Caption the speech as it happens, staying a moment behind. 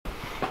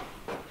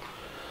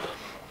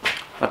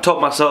I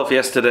told myself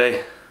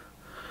yesterday,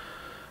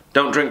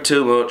 don't drink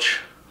too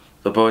much,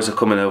 the boys are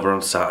coming over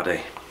on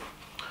Saturday.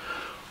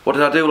 What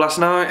did I do last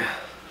night?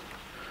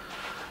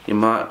 You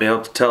might be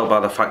able to tell by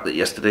the fact that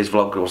yesterday's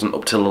vlog wasn't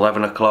up till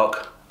 11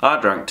 o'clock. I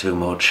drank too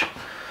much.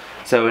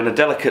 So in a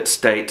delicate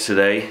state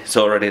today, it's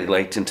already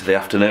late into the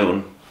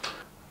afternoon,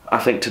 I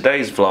think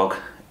today's vlog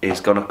is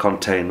going to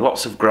contain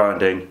lots of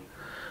grinding,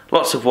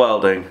 lots of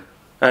welding,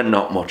 and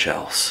not much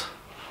else.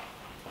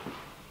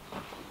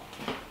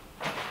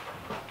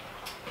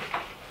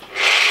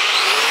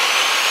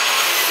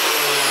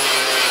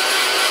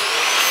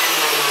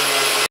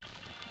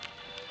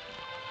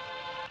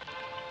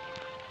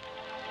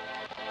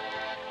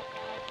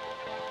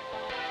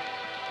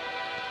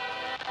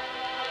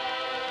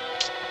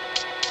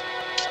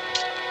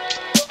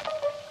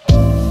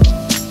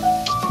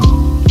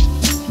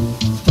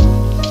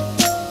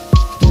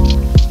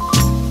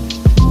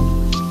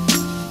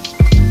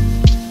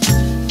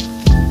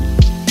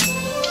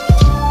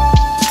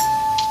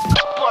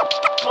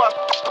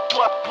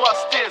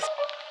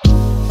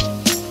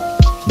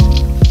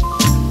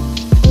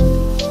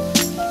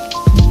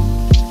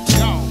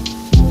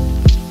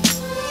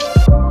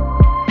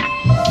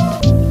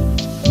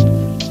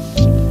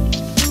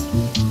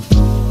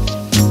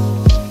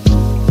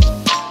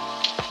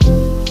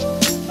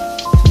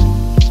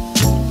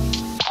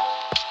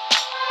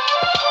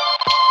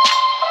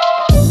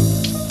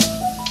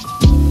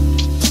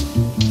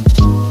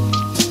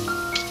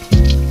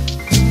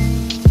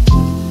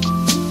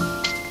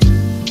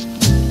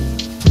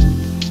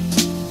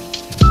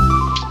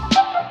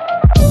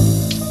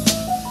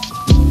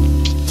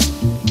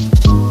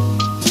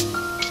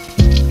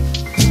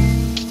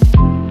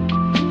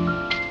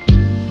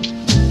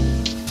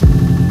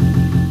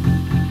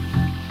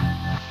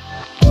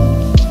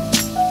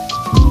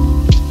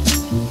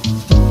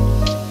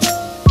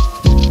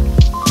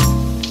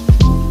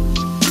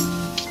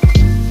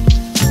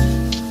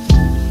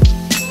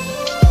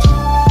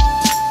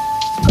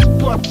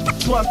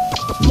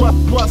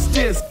 Plus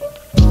this.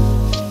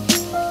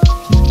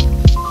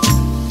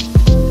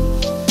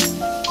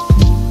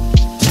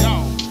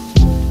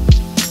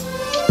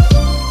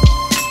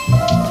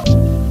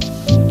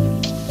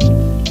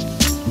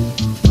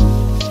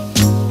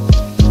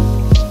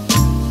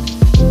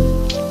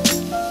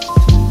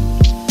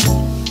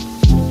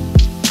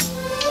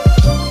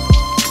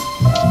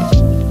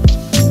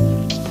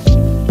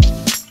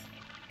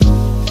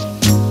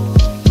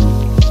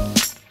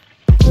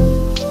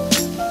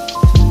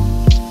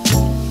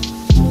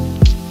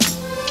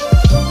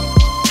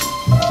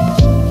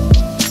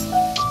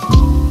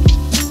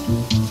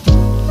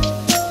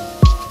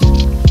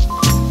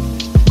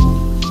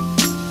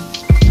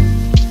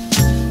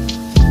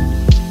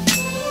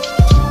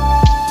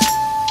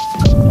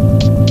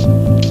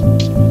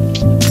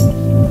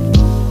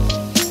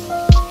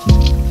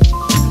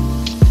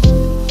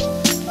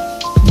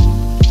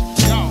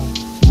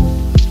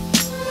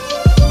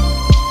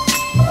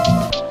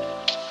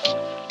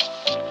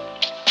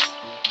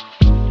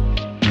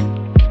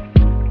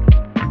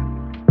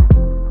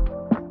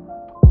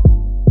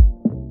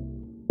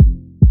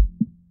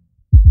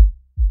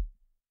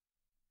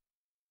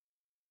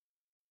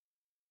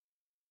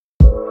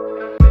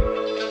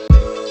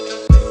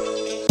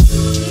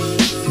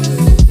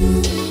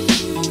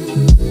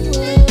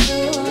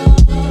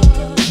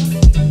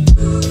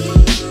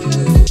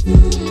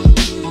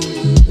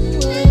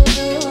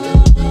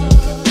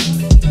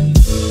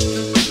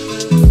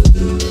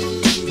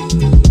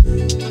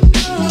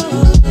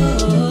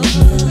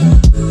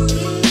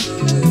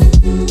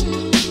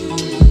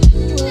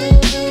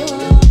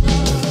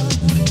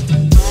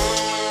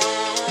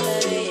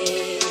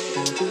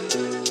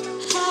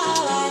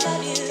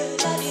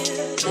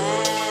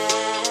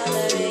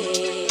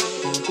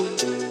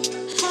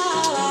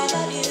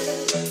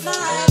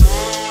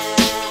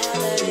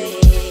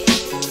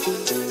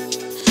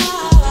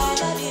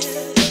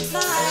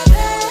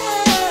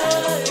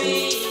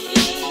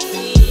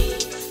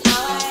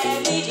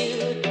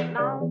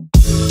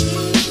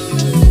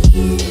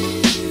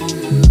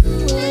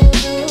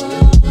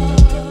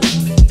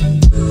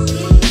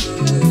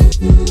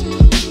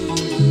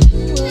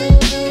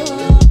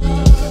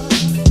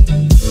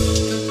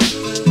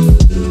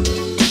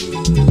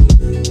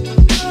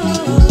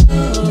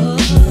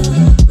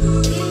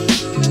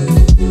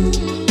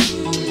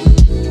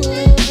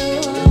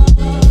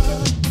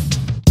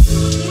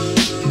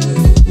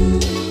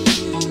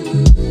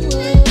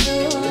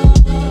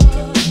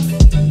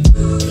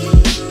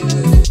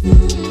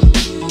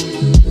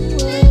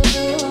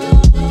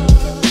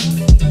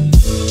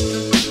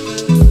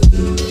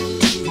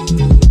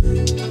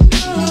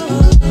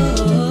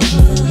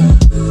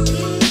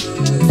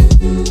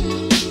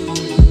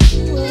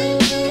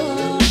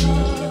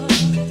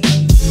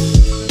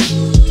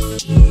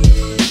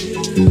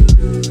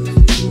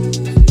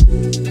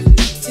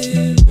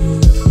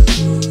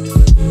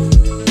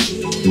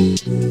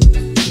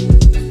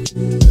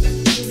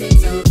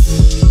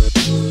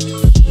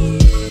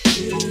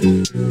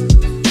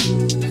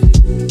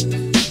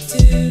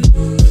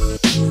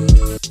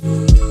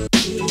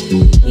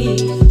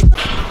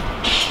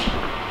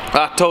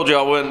 I told you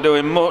I weren't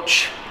doing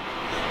much.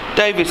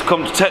 David's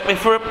come to take me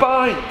for a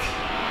pint.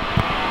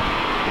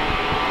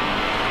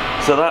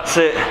 So that's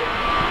it.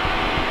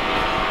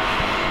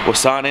 We're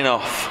signing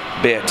off.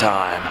 Beer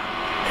time.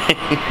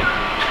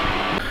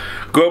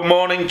 Good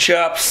morning,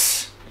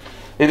 chaps.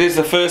 It is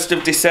the 1st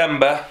of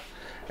December.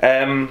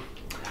 And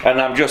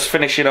I'm just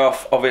finishing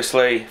off,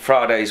 obviously,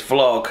 Friday's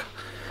vlog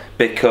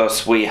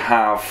because we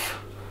have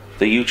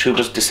the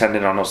YouTubers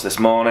descending on us this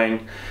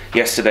morning.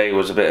 Yesterday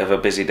was a bit of a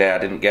busy day. I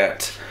didn't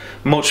get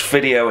much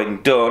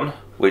videoing done,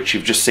 which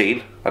you've just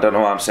seen. I don't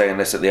know why I'm saying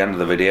this at the end of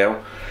the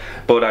video,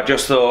 but I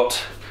just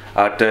thought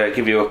I'd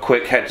give you a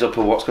quick heads up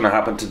of what's going to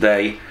happen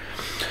today.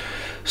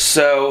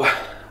 So,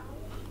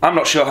 I'm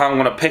not sure how I'm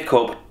going to pick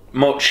up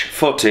much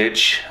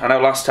footage. I know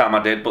last time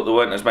I did, but there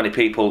weren't as many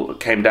people that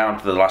came down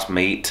to the last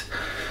meet.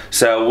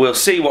 So we'll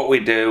see what we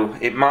do.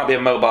 It might be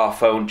a mobile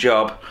phone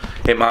job,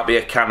 it might be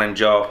a Canon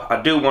job.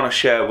 I do want to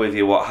share with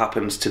you what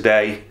happens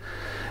today,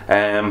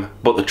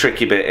 but the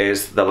tricky bit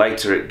is the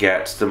later it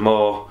gets, the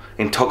more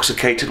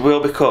intoxicated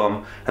we'll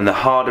become and the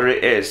harder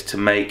it is to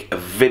make a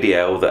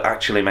video that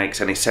actually makes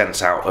any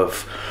sense out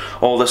of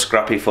all the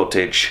scrappy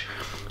footage.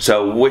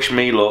 So wish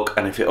me luck,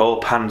 and if it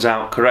all pans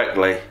out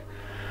correctly,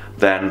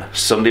 then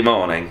Sunday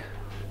morning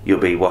you'll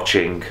be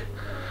watching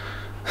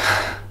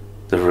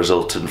the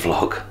resultant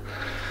vlog.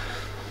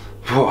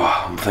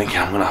 I'm thinking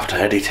I'm going to have to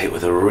edit it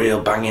with a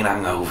real banging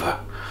hangover.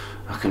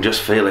 I can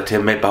just feel it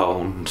in my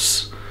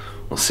bones.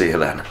 We'll see you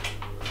then.